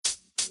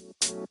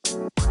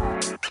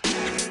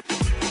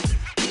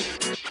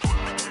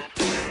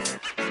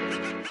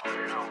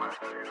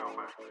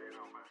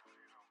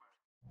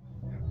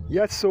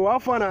Yes, so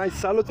Alpha I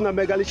salute na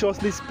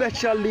megaliciously,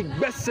 specially,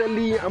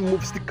 bestly and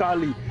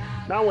movestically.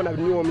 That one I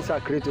new one I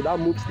created, that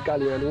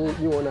movestically and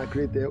new one I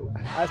created.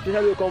 I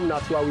especially welcome now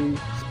to our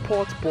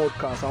sports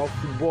podcast, our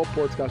football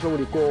podcast, what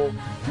we call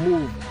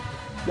Move.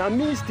 Now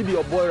me still be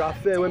your boy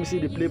Raphael when we see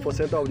the play for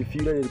center of the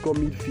field and they call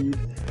midfield.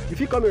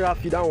 If you come in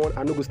Rafi, that one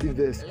I no go still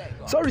vex.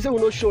 Sorry say we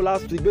no show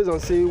last week based on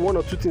say one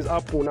or two things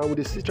happen and we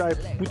dey still try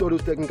put all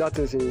those technical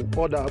things in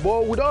order.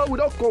 But we don't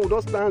come, we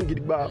don't stand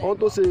gidigba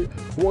unto say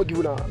we wan give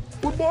una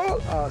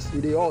football as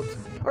e dey hot.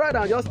 Alright,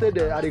 I just stay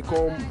there and they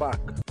come back.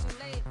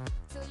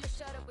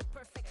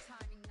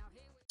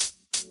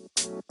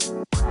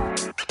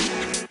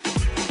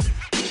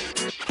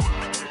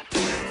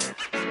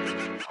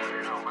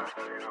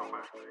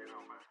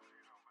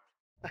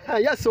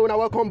 Yes, so now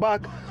welcome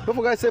back. Don't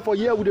forget to say for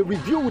here with the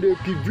review, with the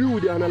preview,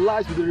 with the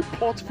analyze, with the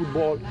report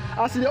football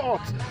as it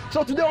hot.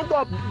 So today on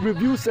top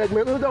review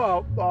segment, on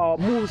our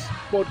Moves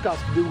podcast,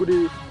 we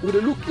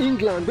will look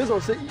England based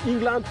on say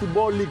England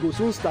Football League will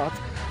soon start,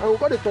 and we've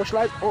got the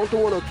touchlight onto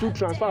one or two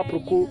transfer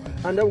proko,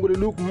 and then we're going to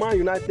look Man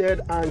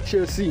United and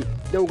Chelsea.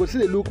 Then we're going to see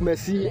the look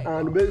Messi,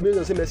 and based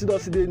on say Messi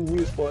does see the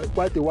news for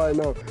quite a while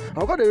now.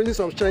 I've got the reason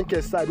some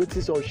Schenkers side, we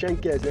see some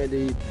Schenkers that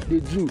they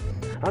do.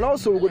 And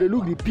also we're going to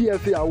look the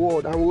PFA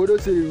award, and we're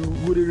going to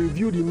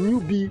review the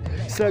newbie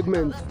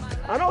segment.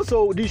 And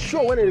also the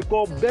show when they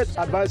call Bet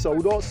Advisor,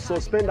 we don't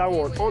suspend that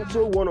one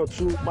until one or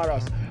two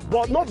matters.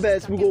 But not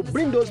best, we will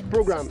bring those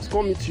programs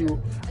coming to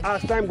you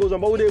as time goes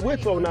on. But we wait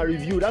for our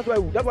review. That's why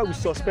we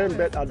suspend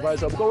Bet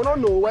Advisor, because we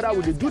don't know whether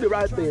we do the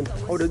right thing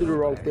or they do the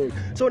wrong thing.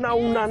 So now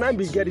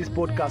we get this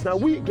podcast. Now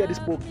we get this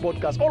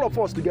podcast. All of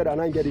us together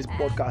now get this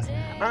podcast,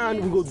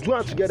 and we go do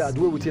it together the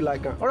way we feel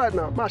like. All right,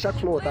 now my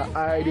shaq water.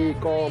 I dey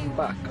come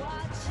back.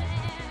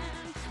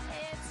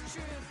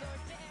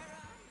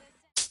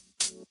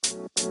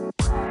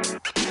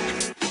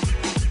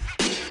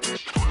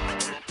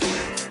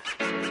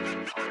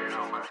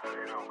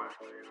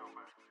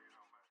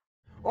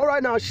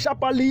 Alright now,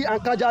 sharply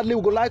and casually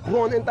we go like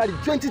run enter the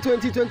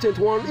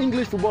 2020-2021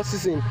 English football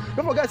season.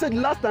 Don't forget I said the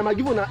last time I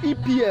give you an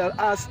EPL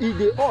as it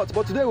dey hot,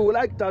 but today we will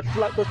like to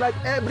like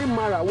every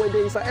mara when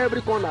they inside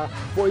every corner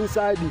for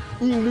inside the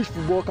English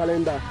football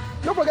calendar.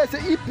 Don't forget say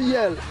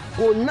EPL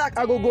go knack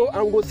Agogo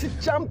and go see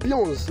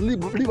champions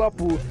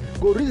Liverpool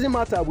go reason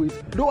matter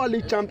with lower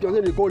league champions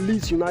wey they call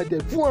Leeds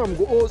United. Fulham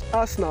go host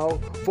Arsenal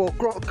for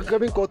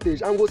Craven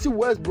Cottage, and go see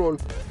West Brom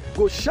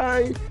go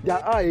shine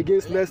their eye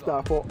against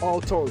Leicester for all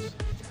turns.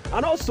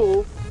 And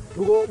also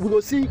we go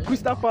see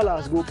Crystal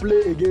Palace go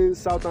play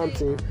against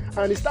Southampton,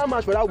 and the start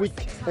match for that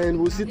week, and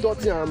we'll see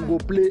Tottenham go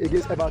play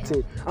against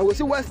Everton, and we'll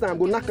see West Ham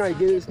go knock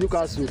against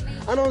Newcastle.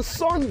 And on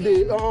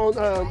Sunday, the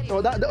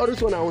other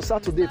one on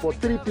Saturday for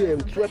 3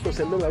 p.m. 12th of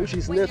September, which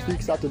is next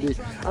week Saturday.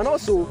 And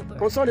also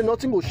on Sunday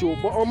nothing will show,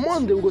 but on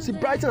Monday we go see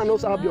Brighton and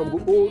Hove Albion go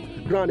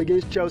hold ground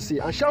against Chelsea,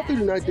 and Sheffield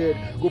United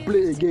go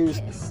play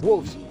against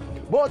Wolves.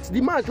 But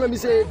the match, let me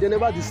say, they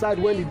never decide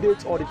when the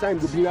date or the time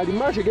will be. Now the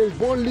match against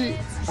Burnley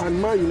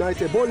and Man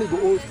United. Burnley go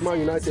host Man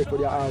United for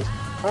their house,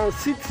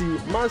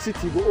 and Man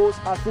City go host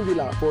Aston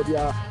Villa for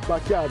their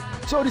backyard.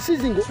 So the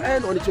season go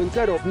end on the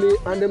 23rd of May,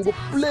 and then go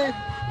play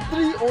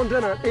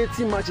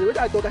 380 matches. When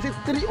I say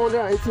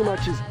 380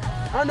 matches,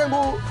 and then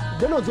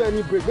they don't do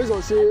any break based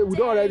on say we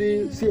don't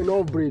already see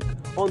enough break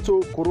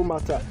until Corona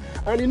matter.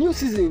 And the new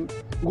season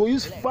go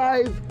use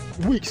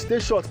 5 weeks stay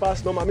short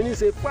pass normal, meaning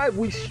say 5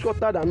 weeks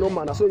shorter than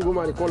normal, na so you go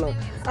man dey call am.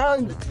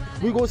 And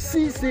we go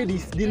see say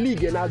the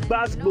league na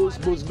gbas,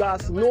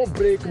 no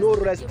break, no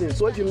resting.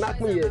 So if you knack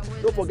me here,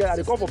 don't forget I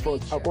dey come for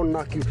front, I come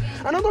knack you.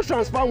 Another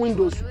transfer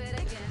windows.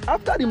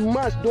 After the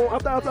match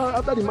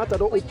after the matter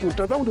don open,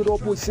 transfer window don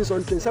open since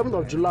on 27th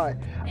of July,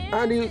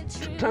 and the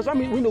transfer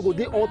window go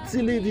dey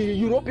until the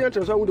European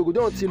transfer window go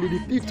dey until the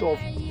 5th of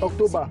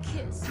October.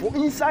 For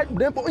inside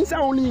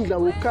only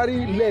England will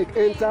carry leg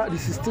enter the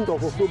 16th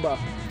of October.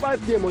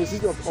 5 p.m. on the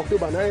 16th of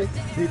October, now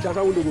the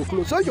transfer window go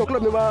close. So if your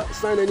club never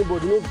sign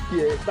anybody, no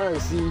fear, time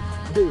see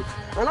day.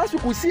 And last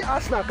week we see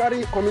Arsenal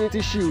carry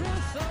Community Shield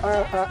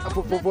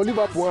for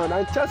Liverpool,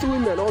 and Chelsea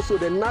women also,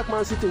 the knack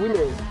Man City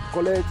women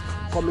collect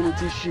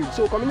Community Shield.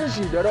 So Community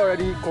Shield, they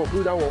already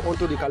conclude that one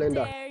onto the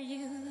calendar.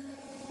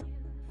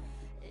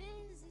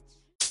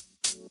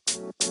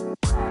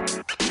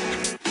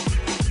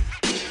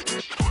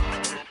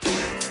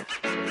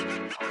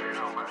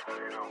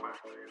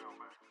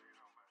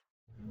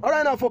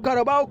 Alright, now for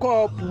Carabao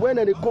Cup, when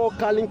they call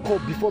Carling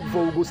Cup before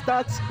we go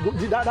start,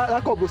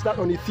 that cup will start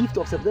on the 5th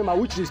of September,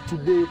 which is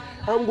today,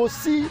 and we go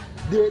see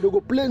they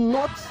go play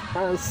north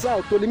and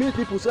south to limit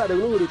people so that they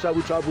don't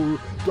travel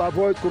to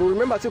avoid Corona.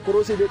 Remember, say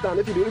Corona say daytime,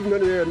 if you don't even know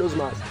wear your nose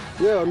mask,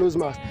 wear your nose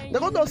mask. They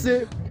go to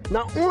say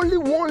now only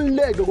one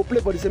leg they go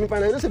play for the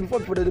semi-final. You know, say before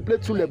they play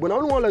 2 legs, but now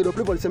only one leg they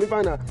play for the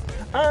semi-final,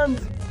 and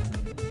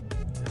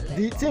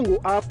the thing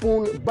will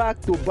happen back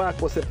to back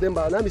for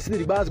September. Let me see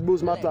the basketball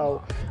matter.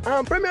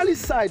 And Premier League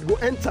side go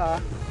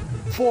enter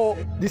for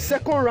the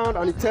second round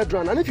and the third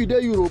round. And if you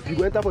dey Europe, you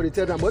go enter for the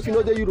third round. But if you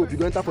no dey Europe, you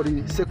go enter for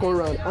the second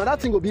round. And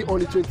that thing will be on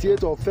the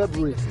 28th of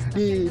February.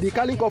 The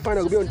Carling Cup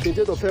final will be on the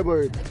 28th of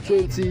February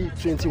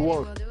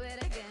 2021.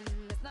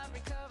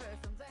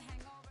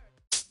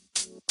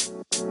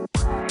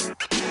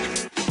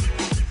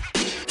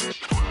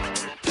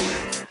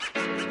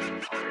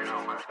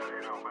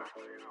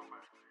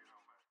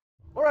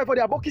 Alright, for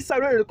the Aboki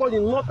side, when they call the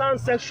northern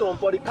section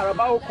for the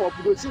Carabao Cup,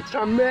 we go see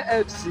Tranmere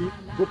FC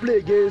go play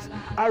against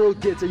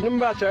Arrogate. You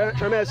remember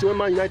Tranmere FC when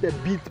Man United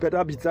beat that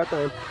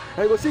time.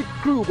 And you go see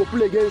Crew go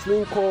play against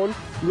Lincoln.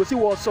 You go see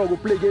Warsaw go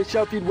play against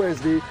Sheffield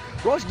Wednesday.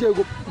 Rochdale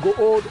go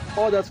hold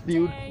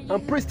Huddersfield,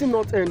 and Preston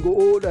North End go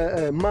hold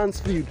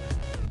Mansfield.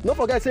 Don't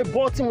forget, say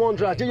Bolton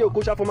Wanderers, J.O.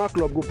 Okocha former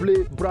club, go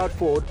play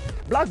Bradford.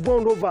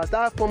 Blackburn Rovers,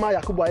 that former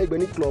Yakubu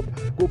Aigbeni club,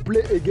 go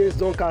play against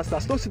Doncaster.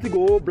 Stoke City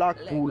go hold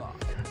Blackpool.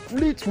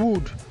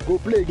 Fleetwood go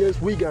play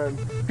against Wigan.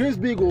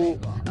 Grimsby go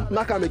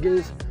knock am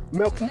against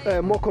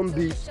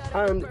Morecambe,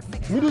 and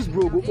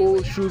Middlesbrough go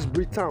hold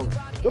Shrewsbury Town.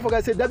 Don't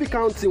forget, say Derby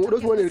County,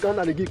 those one in the count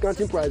and they give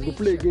counting prize, go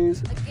play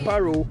against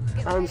Barrow,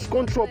 and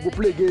Scunthorpe go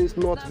play against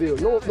North Vale.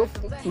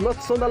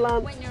 Not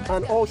Sunderland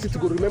and All City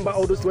go remember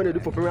all those when they do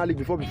for Premier League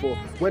before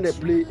when they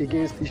play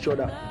against each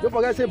other. Don't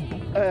forget, say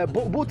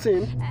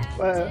Bolton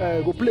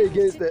go play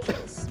against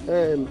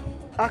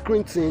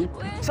Accrington.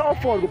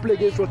 Salford go play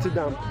against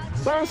Rotterdam.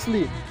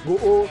 Barnsley go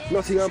hold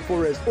Nottingham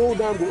Forest.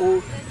 Oldham go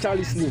hold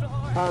Charleston.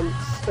 And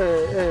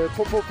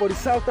for the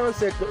southern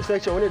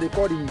section, when they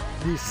call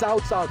the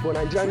south for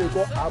Nigeria, they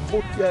call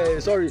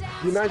the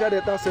Niger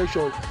Delta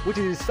section, which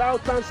is the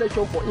southern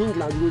section for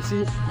England. You will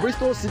see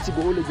Bristol City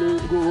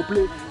go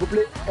play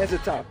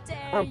Exeter,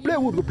 and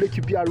Playwood go play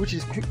QPR, which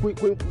is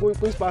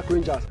Queen's Park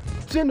Rangers.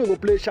 Swindon go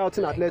play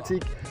Charlton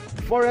Athletic.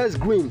 Forest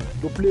Green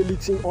go play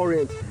Leeds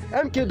Orient.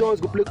 MK Dons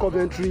go play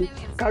Coventry.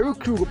 Carew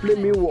Crew go play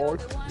Millwall.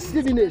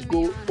 Stevenage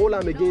go hold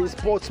am against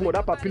Portsmouth,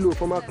 that Papillo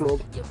former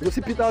club. You go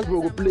see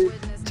Petersburg go play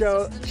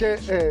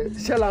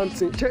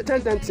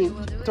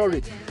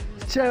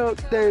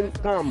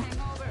Cheltenham.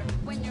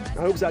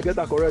 I hope I get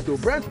that correct.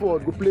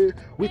 Brentford go play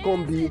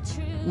Wycombe.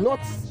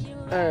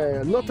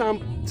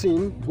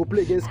 Northampton go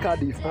play against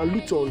Cardiff, and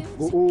Luton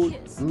go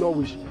hold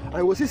Norwich.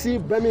 And we'll see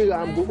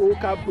Birmingham go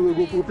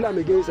play am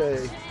against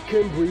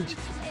Cambridge.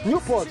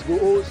 Newport go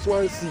hold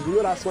Swansea. You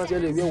know that Swansea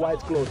when they wear white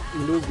cloth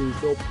in those days.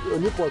 So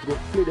Newport go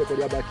play there for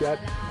their backyard.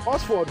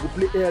 Oxford go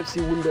play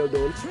AFC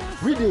Wimbledon.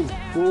 Reading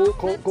go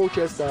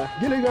Colchester.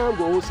 Gillingham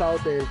go hold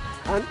Southend.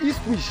 And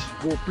Ipswich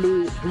go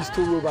play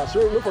Bristol Rovers.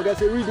 So don't forget,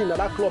 say Reading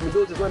that club in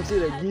those days when say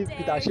they give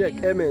Peter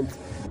Cech element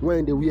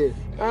when they wear.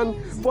 And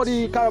for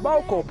the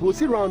Carabao Cup, we'll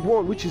see round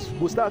 1, which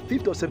will start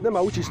 5th of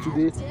September, which is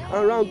today,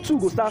 and round 2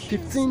 will start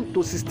 15th to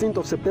 16th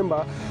of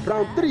September.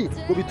 Round 3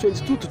 will be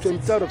 22 to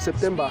 23rd of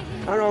September,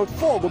 and round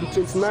 4 will be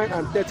 29th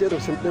and 30th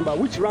of September,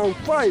 which round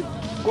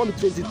 5 will be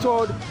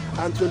 23rd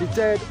and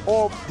 23rd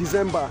of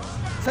December.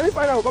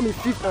 Semi-final will come in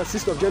 5th and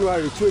 6th of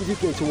January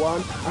 2021,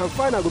 and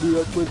final will be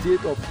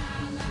 28th of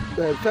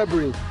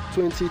February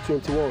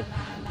 2021.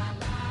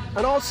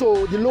 And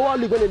also the lower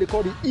league, when they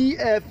call the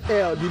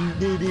EFL,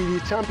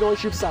 the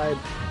championship side,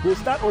 will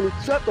start on the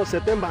 12th of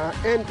September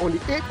and end on the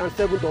 8th and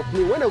 7th of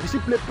May, when they will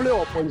still play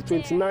playoff on the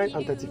 29th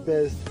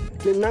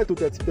to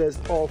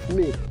 31st of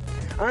May.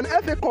 And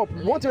FA Cup,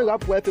 one thing we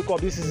have for FA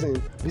Cup this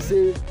season, we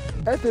say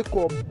FA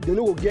Cup, they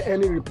no go get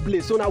any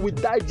replay. So now we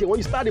die there. When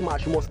you start the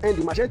match, you must end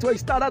the match. Until you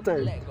start that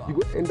time, you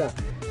go end that.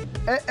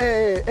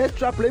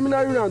 Extra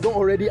preliminary round don't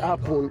already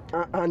happen,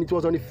 and it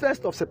was on the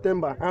 1st of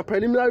September, and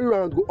preliminary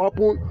round go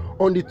happen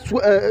on the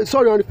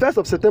 1st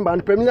of September,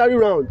 and preliminary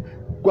round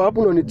go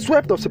happen on the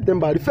 12th of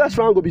September. The first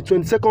round will be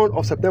 22nd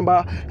of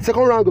September,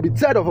 second round will be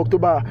 3rd of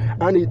October,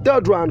 and the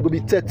third round will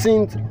be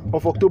 13th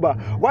of October,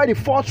 while the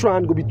fourth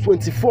round will be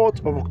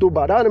 24th of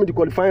October. That's the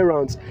qualifying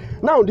rounds.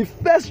 Now the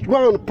first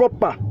round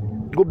proper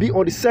will be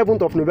on the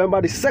 7th of November.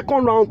 The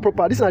second round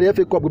proper, this is the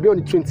FA Cup, will be on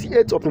the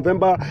 28th of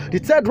November. The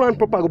third round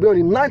proper will be on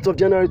the 9th of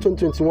January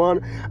 2021.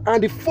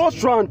 And the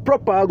fourth round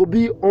proper will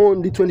be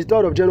on the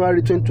 23rd of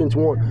January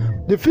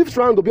 2021. The fifth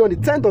round will be on the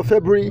 10th of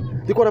February.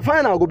 The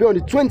quarterfinal will be on the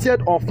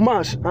 20th of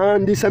March.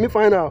 And the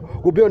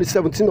semi-final will be on the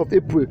 17th of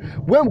April.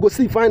 When we go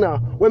see the final,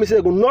 when we say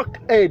they go knock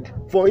head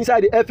for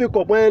inside the FA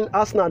Cup, when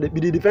Arsenal be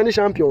the defending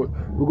champion,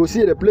 we go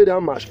see they play that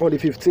match on the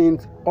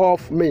 15th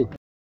of May.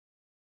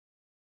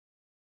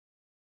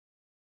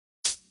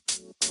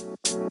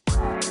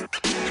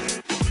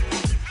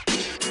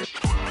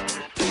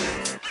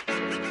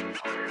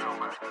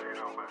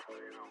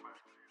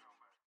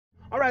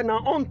 Alright, now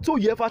on to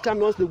UEFA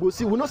Champions League. We'll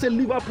see. We know say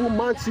Liverpool,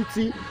 Man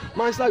City,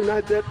 Manchester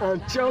United,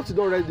 and Chelsea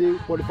don't already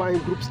qualify in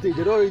group stage.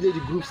 They don't already did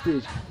the group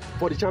stage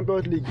for the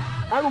Champions League.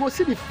 And we will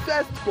see the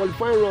first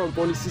qualifying round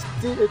on the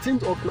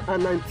 18th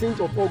and 19th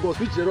of August,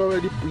 which they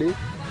already play.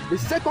 The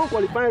second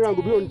qualifying round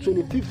will be on the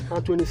 25th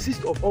and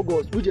 26th of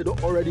August, which they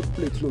don't already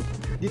play too.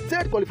 The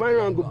third qualifying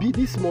round will be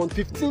this month,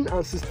 15th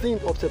and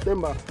 16th of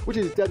September, which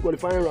is the third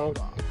qualifying round.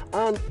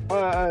 And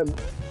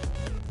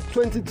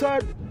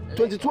 23rd,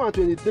 22 and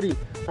 23,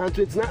 and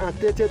 29 and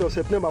 30th of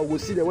September, we'll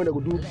see them when they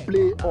will do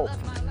play-off.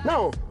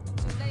 Now,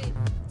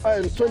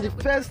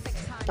 21st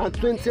and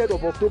 20th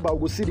of October,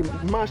 we'll see the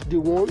match day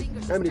 1,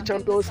 and the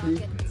Champions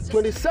League.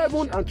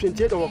 27th and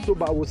 28th of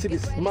October, we'll see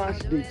this match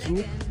day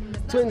 2.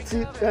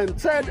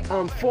 3rd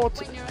and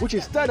 4th, which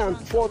is 3rd and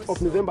 4th of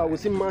November, we'll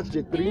see match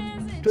day 3.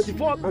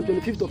 24th and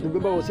 25th of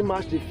November, we'll see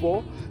match day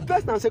 4.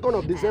 1st and 2nd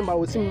of December,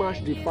 we'll see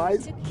match day 5.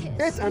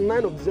 8th and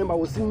 9th of December,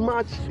 we'll see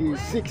match day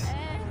 6.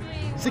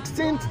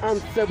 16th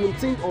and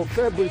 17th of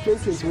February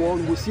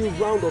 2021, we'll see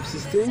round of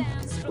 16.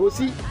 We'll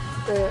see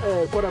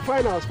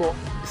quarterfinals for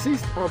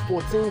 6th and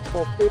 14th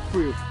of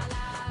April.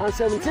 And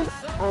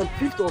 17th and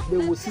 5th of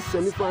May, we'll see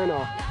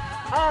semi-final.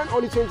 And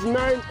on the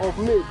 29th of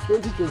May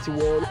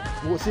 2021,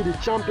 we'll see the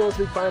Champions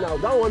League final.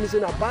 That one is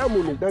in a Bayern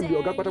Munich, then the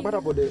Oga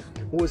Patapata for them.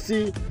 We'll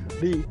see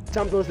the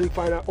Champions League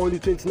final on the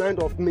 29th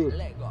of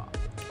May.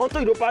 Onto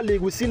Europa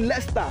League, we'll see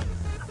Leicester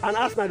and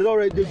Arsenal. They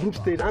already the group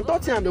stage. And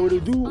Tottenham, they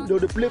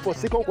will play for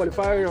second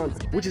qualifying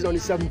round, which is on the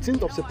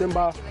 17th of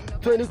September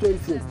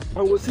 2020.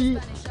 And we'll see,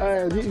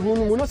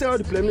 we'll not say how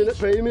the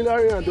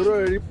preliminary round they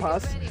already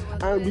passed.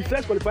 And the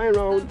first qualifying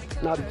round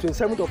now the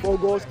 27th of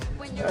August.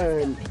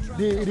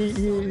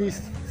 The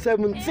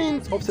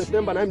 17th of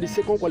September, I'm the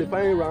second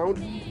qualifying round,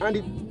 and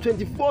the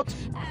 24th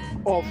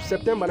of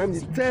September, I'm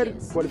the third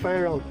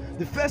qualifying round.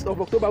 The 1st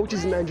of October, which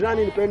is Nigerian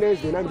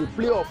Independence Day, I'm the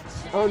playoff.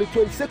 And on the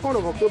 22nd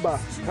of October,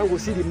 and we'll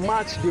see the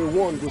match day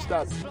 1 to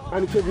start.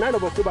 And the 29th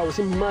of October, we'll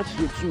see match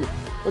day 2.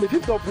 On the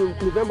 5th of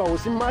November, we'll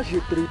see match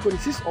day 3.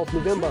 26th of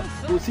November,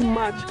 we'll see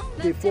match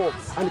day 4.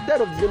 And the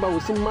 3rd of December,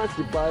 we'll see match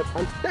day 5.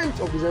 And 10th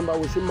of December,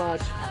 we'll see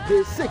match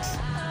day 6.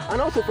 And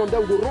also from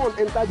there, we will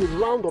enter the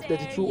round of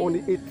 32 on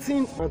the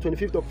 18th and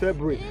 25th of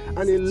February.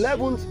 And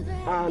 11th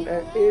and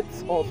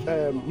 8th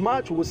of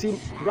March, we will see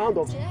round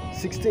of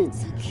 16.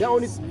 Then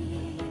on the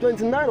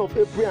 29th of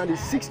April and the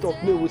 6th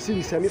of May, we'll see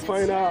the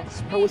semi-final.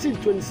 And we'll see the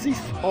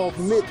 26th of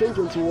May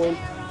 2021,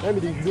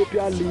 and the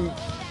European League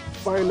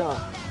final.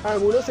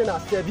 And we'll not say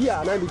that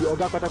Sevilla and the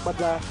Oga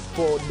Patapata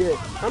for there.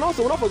 And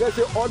also, we'll not forget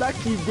to say other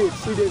key dates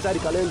see there inside the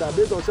calendar.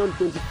 Based on the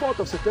 24th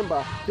of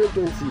September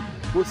 2020,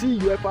 we'll see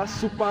UEFA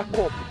Super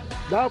Cup.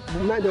 That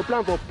the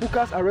plan for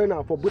Pukas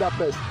Arena for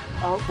Budapest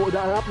and for the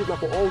Annapolis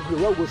for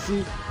Hungary, where we'll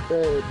see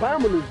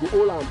Bayern Munich go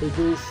Holland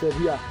against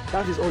Sevilla.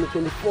 That is on the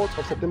 24th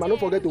of September. Don't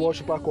forget the World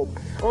Super Cup.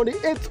 On the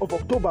 8th of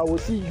October, we'll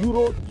see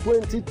Euro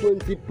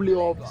 2020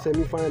 playoff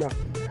semi-final.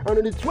 And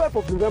on the 12th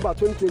of November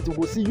 2020,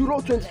 we'll see Euro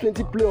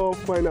 2020 playoff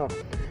final.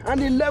 And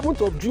the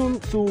 11th of June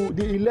to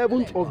the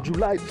 11th of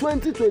July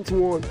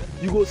 2021,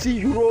 you will see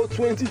Euro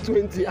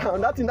 2020.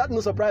 And that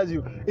no surprise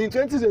you. In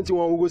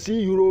 2021, we will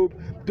see Euro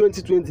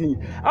 2020.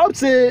 I would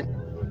say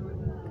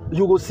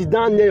you go sit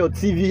down near your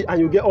TV and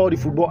you get all the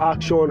football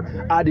action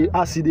at the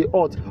RCD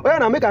hot. Oh yeah,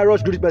 now make I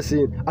rush greet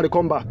person at the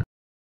comeback.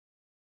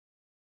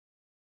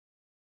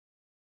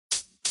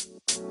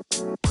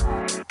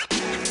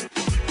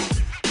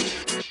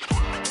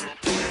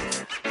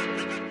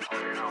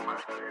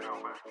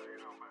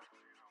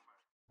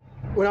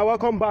 When I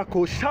welcome back,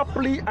 Coach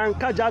Sharply and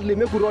Kajadli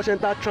make we rush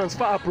enter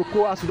transfer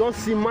apropos as we don't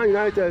see Man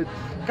United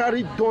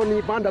carry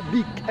Donny van der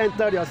Beek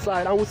enter their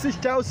side, and we see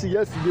Chelsea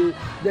yesterday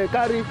they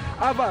carry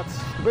Havertz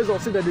based on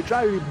saying that they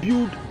try to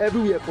rebuild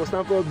everywhere for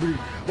Stamford Bridge.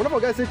 But don't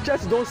forget say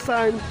Chelsea don't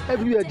sign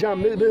everywhere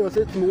jam based on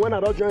say to me when I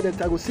don't join them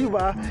Thiago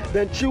Silva,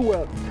 then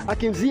Chilwell,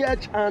 Hakim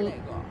Ziyech and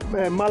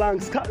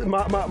Malang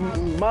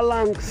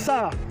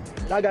Sarr.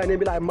 That guy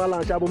named like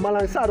Malang Sarr, but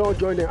Malang Sarr don't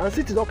join them, and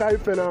City don't carry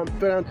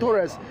Ferran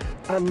Torres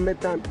and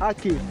Nathan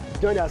Ake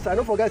join their side.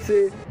 Don't forget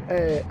say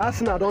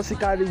Arsenal don't see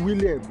carry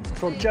William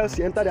from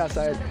Chelsea enter their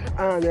side,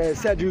 and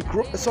Cedric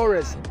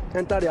Soares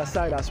enter their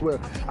side as well.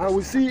 And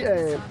we see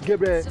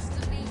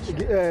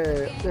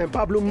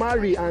Pablo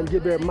Mari and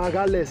Gabriel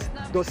Magalhaes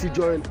don't see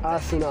join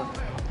Arsenal.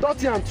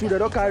 Tottenham too, they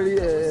don't carry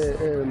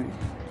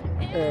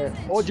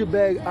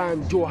Ojibeg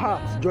and Joe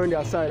Hart join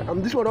their side,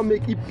 and this one don't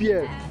make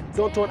EPL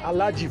don't turn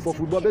allergy for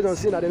football based on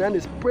saying that then they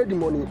spread the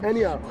money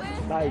anyhow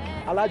like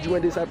allergy when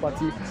they side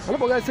party. And don't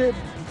forget say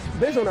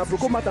based on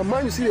Aproko matter,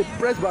 man, you see the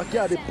press back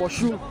here, they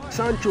pursue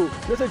Sancho.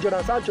 They say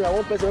Jordan Sancho at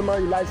one person,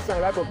 man, you like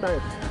sign right on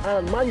time.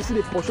 And man, you see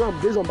they pursue him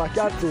based on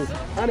backyard things.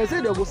 And they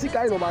say they go see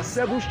carry number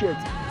 7 shirt.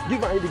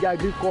 Give an the guy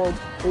green come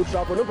Old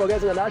Trafford. Don't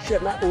forget say that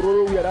shirt not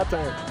Ororo wear that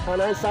time.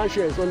 And then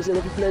Sanchez, when they say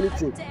no people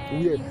anything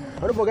weird. And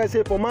don't forget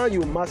say for Man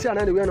U, Martial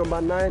now they wear number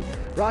 9,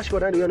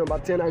 Rashford now they wear number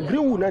 10, and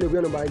Greenwood now they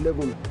wear number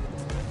 11.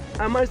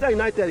 And Manchester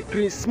United,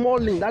 Chris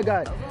Smalling, that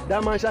guy,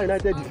 that Manchester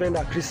United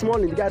defender, Chris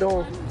Smalling, the guy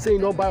don't say he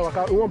won't buy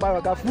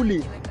Waka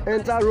fully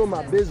enter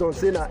Roma based on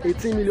saying that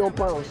 £18 million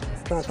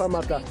transfer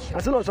matter.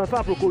 And so on transfer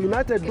apropos,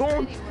 United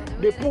don't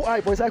they put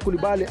eye for inside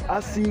Koulibaly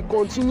as he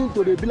continue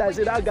to be like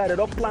say that guy they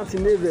don't plant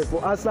in Neve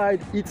for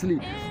outside Italy.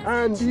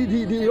 And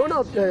the owner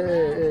of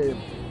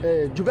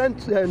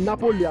Juventus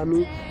Napoli, I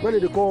mean, when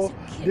they call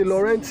the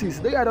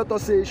Laurentiis, they got to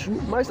say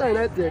Manchester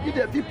United if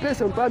they pay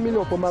 £75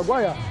 million for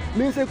Maguire,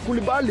 means say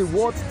Koulibaly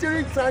worth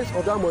 3 times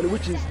of that money,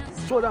 which is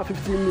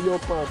 £250 million.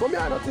 For me,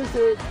 I don't think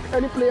say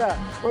any player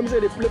when say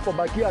they play for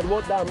backyard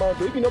worth that amount.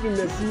 So if you not be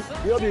Messi,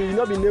 you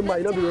not be Neymar,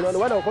 you not be Ronaldo,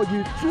 why they call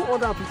you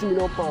 £250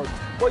 million?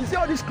 But you see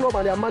all this club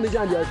and their manager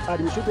and their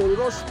administrator, they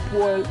don't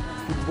spoil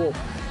football.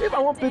 If I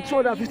want to pay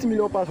 250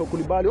 million pounds for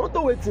Koulibaly, I want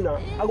to wait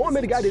now. I want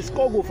to make the guy they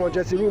score goal from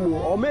Jesse Room,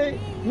 or may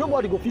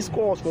nobody go fit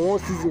score us for one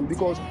season,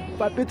 because if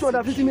I pay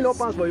 250 million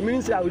pounds for it,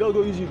 means I will not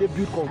go use you to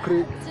build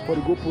concrete for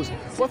the goalpost.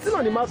 But still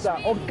on the matter,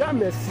 Oga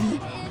Messi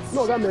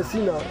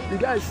now, the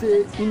guy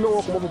say he no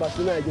want to come up for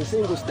Barcelona again,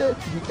 saying he will stay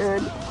to the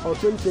end of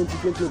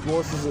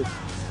 2020-2021 season.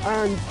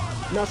 And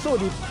now so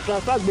the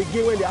transfer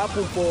begin when they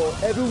happen for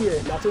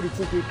everywhere. Now so the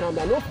thing will come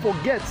down. Don't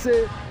forget,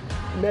 say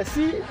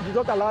Messi, the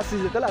doctor last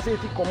season, tell us say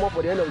if he come up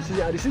for the end of the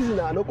season, and the season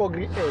now no call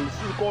green end, the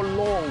season call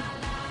long.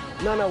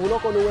 Now we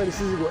not know when the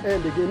season will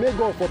end again. May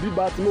God forbid,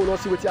 but we will not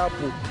see what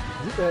happen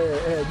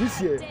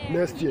this year,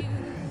 next year.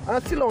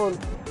 And still on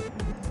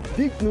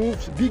big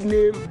moves, big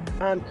name,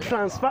 and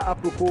transfer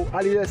apropos.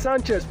 Alexis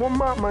Sanchez,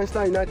 former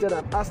Manchester United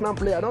and Arsenal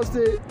player, don't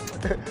say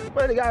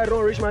when the guy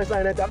run reach Manchester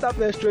United after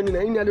first training,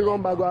 he nearly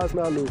run back to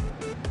Arsenal.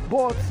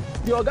 But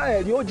the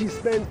guy, the OG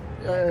spent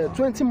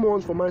 20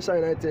 months for Manchester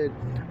United,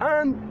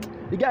 and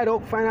the guy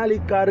don't finally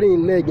carry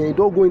in leg and he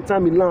don't go Inter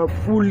Milan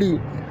fully.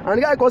 And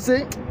the guy could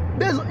say,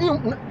 based on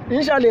him,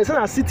 initially he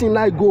said sitting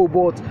like go,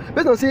 but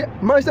based on say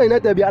Manchester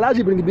United be allowed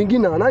to bring the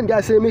beginner, and then the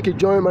guy say make it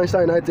join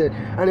Manchester United,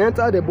 and he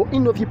entered there, but he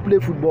know if you play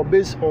football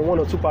based on one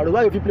or two parts.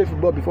 Why if you play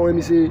football before let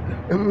me say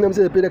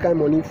they pay the kind of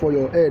money for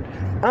your head.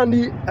 And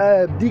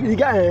the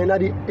guy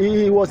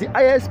he was the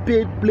highest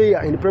paid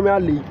player in the Premier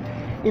League.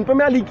 In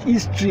Premier League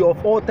history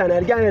of all time,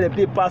 and the guy had a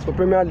pay pass for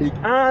Premier League,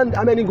 and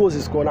how many goals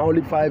he scored?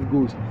 Only 5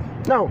 goals.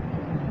 Now,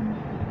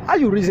 how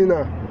you reason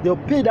now? They'll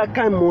pay that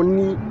kind of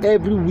money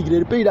every week.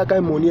 They pay that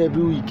kind of money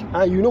every week,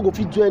 and you no go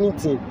fit do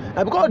anything.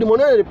 And because of the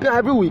money they pay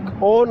every week,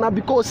 or now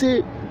because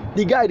say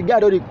the guy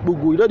don't dey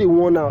go, he don't dey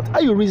worn out. How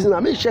you reason now?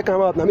 Make you check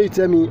him out now. Make you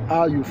tell me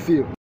how you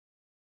feel.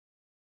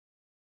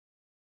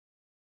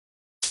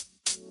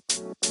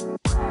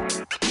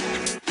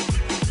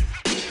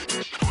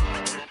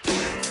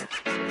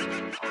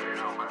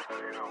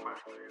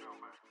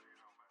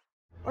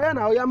 Oh yeah,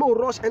 now yeah, we'll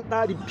rush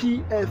enter the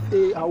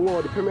PFA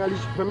award, the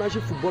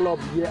Premiership Footballer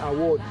of the Year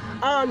award.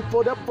 And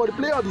for the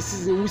player of the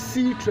season, we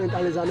see Trent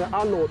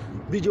Alexander-Arnold,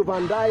 Virgil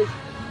van Dijk,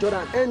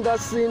 Jordan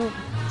Henderson,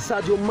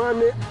 Sadio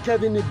Mane,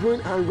 Kevin De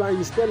Bruyne, and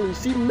Raheem Sterling. You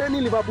see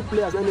many Liverpool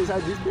players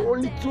inside this, but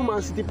only 2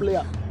 Man City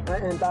players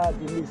enter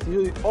the list.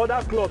 You know,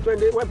 other clubs when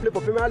they play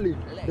for Premier League,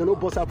 they no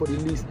bust out for the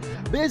list.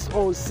 Based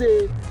on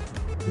say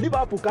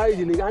Liverpool carry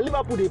the league, and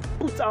Liverpool they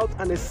put out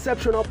an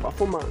exceptional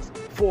performance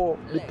for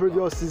the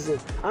previous season.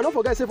 And don't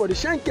forget, say for the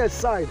Schenker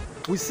side,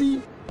 we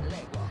see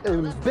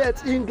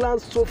Bet England,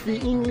 Sophie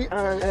English,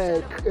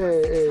 and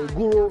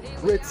Guro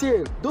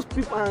Retien. Those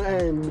people,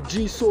 and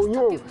Ji So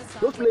Young,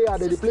 those players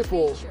that they play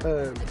for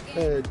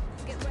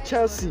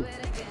Chelsea.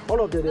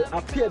 All of them they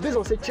appear based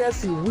on say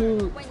Chelsea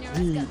win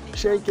the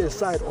Schenker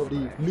side of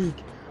the league.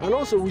 And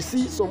also we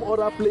see some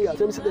other players,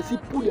 let me say they see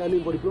put their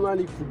name for the Premier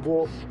League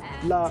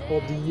Footballer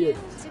of the Year.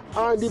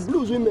 And the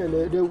Blues women,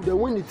 they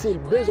win the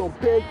team based on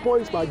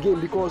points per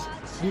game, because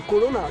the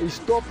Corona is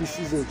stopped the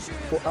season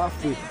for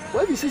halfway.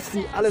 But if you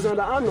see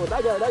Alexander-Arnold,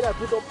 that guy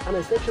put up an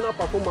exceptional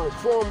performance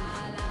from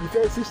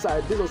defensive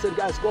side based on say the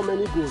guy scored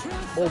many goals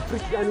on free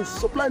kick and he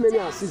supply many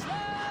assists.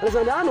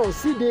 Alexander-Arnold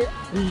see the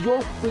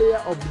Young Player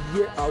of the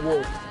Year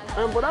award.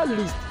 And for that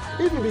list,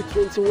 if you be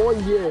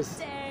 21 years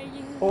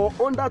or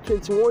under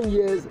 21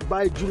 years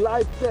by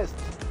July 1st,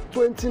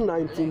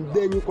 2019,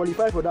 then you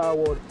qualify for that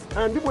award.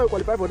 And people who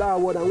qualify for that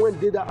award and when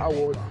they that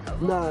award,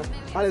 now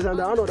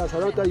Alexander-Arnold, as I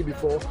don't tell you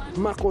before,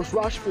 Marcus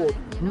Rashford,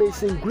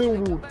 Mason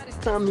Greenwood,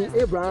 Tammy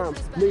Abraham,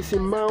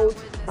 Mason Mount,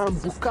 and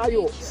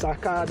Bukayo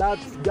Saka. That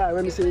guy,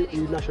 when we say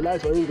he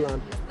nationalized for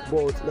England,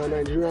 but the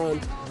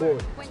Nigerian boy,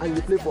 and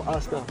he play for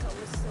Arsenal.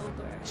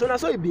 So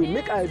that's how it be.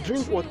 Make I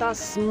drink water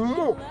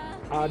small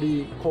at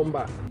the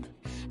comeback.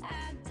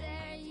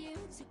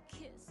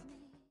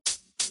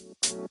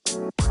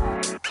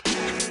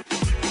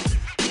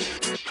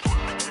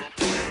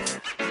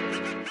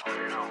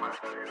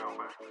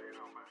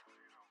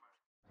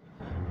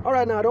 All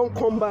right, now I don't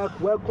come back.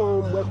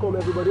 Welcome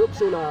everybody. Hope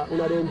so now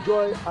they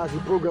enjoy as the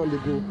program they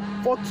go.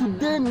 For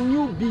today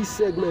new B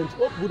segment,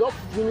 hope we don't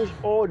finish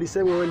all the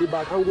segment when they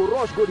back and we'll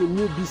rush go the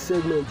new B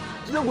segment.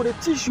 Today we're going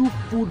to teach you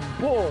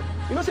football.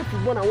 You know say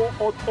football I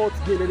want hot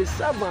game. They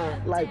serve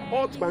like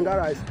hot banga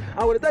rice.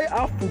 I will tell you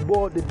how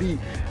football they be.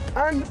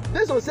 And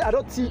based on say I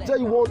don't tell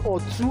you 1 or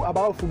 2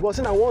 about football.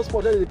 Say na one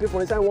sport then they play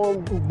for inside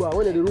one Ugba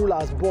when they rule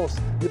as boss.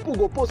 They put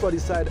go post for the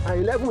side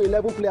and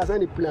 11 players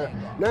and they play.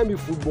 Now be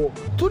football.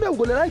 Today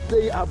we're gonna like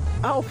play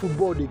how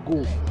football they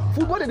go.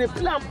 Football they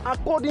play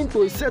according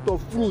to a set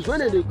of rules when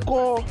they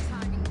call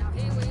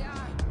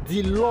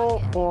the law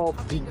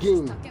of the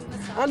game.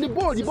 And the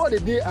ball they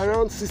dey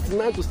around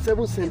 69 to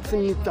 7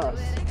 centimeters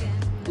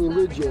in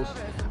radius.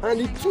 And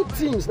the 2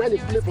 teams now they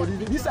play for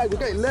this side will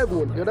get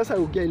 11, the other side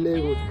will get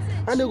 11.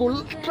 And they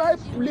go try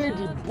play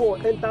the ball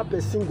enter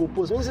person go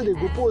post. When you say they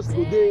go post,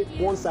 go dey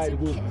one side,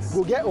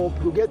 go get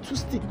up, go get 2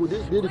 sticks, go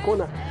dey the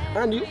corner.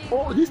 And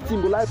this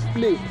team go like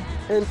play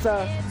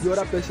enter the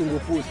other person go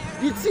post.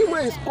 The team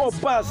when score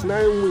pass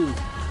 9 win.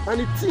 And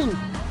the team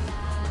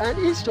And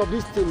each of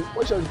these teams,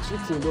 each of the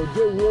 2 teams, they'll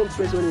get one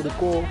person wey they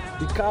call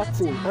the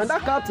captain, and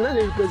that captain then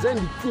they represent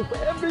the team for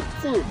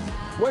everything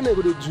when they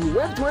go to do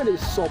when they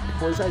sup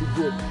for inside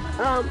the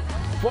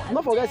game.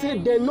 Not forget say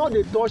they no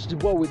dey touch the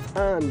ball with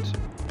hand,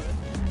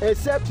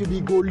 except you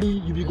be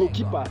goalie, you be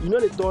goalkeeper, you no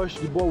dey touch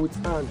the ball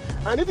with hand.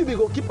 And if you be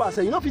goalkeeper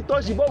say you no fit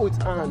touch the ball with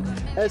hand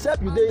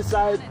except you dey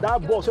inside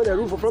that box wey dem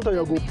rule for front of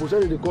your goal post wey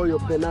dem dey call your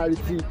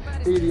penalty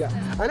area.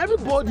 And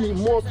everybody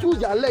must use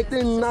their leg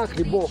take knack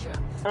the ball,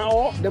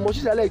 or dem must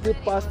use their leg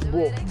take pass the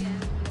ball.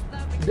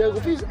 Dem go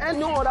fit use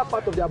any other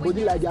part of their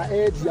body like their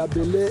head, their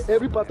belle,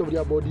 every part of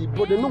their body,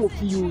 but dem no go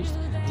fit use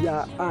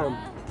their arm.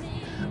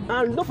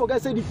 And don't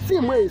forget say the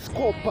team wey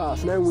score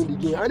pass na win the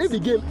game. And if the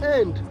game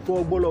end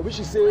for ogbolo, which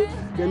is say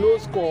dem no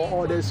score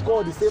or dem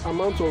score the same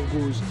amount of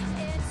goals,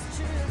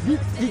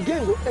 the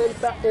game go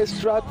enter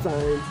extra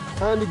time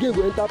and the game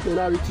go enter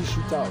penalty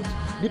shootout,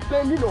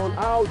 depending on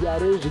how they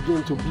arrange the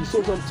game to be.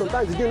 So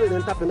sometimes the game no dey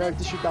enter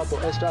penalty shootout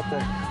or extra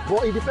time,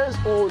 but it depends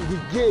on the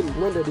game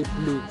when dem dey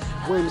play,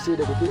 when you say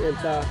dem go dey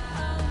enter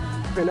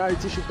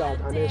penalty shootout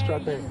and extra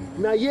time.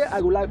 Na here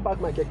I go like park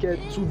my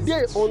keke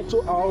today onto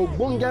our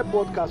ogbonge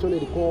podcast wey dem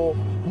dey call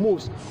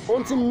Moves.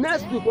 Until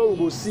next week when we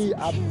go see,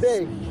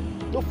 abeg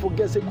don't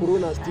forget say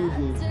corona still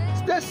dey.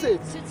 Stay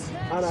safe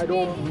and I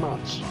don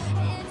match.